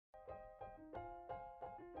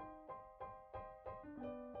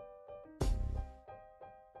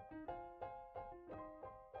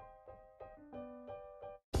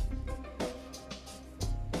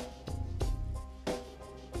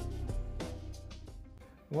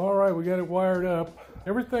Well, all right, we got it wired up.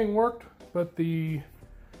 Everything worked but the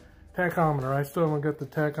tachometer. I still haven't got the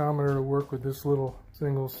tachometer to work with this little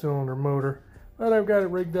single cylinder motor. But I've got it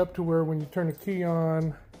rigged up to where when you turn the key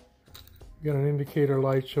on, you got an indicator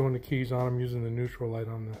light showing the keys on. I'm using the neutral light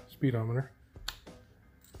on the speedometer.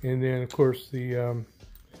 And then of course the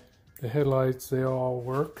headlights, they all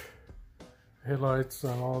work. The headlights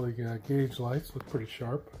on all the gauge lights look pretty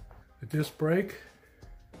sharp. The disc brake,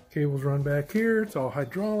 cables run back here. It's all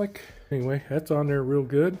hydraulic. Anyway, that's on there real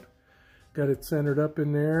good. Got it centered up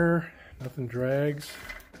in there. Nothing drags.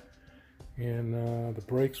 And the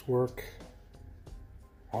brakes work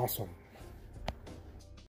awesome.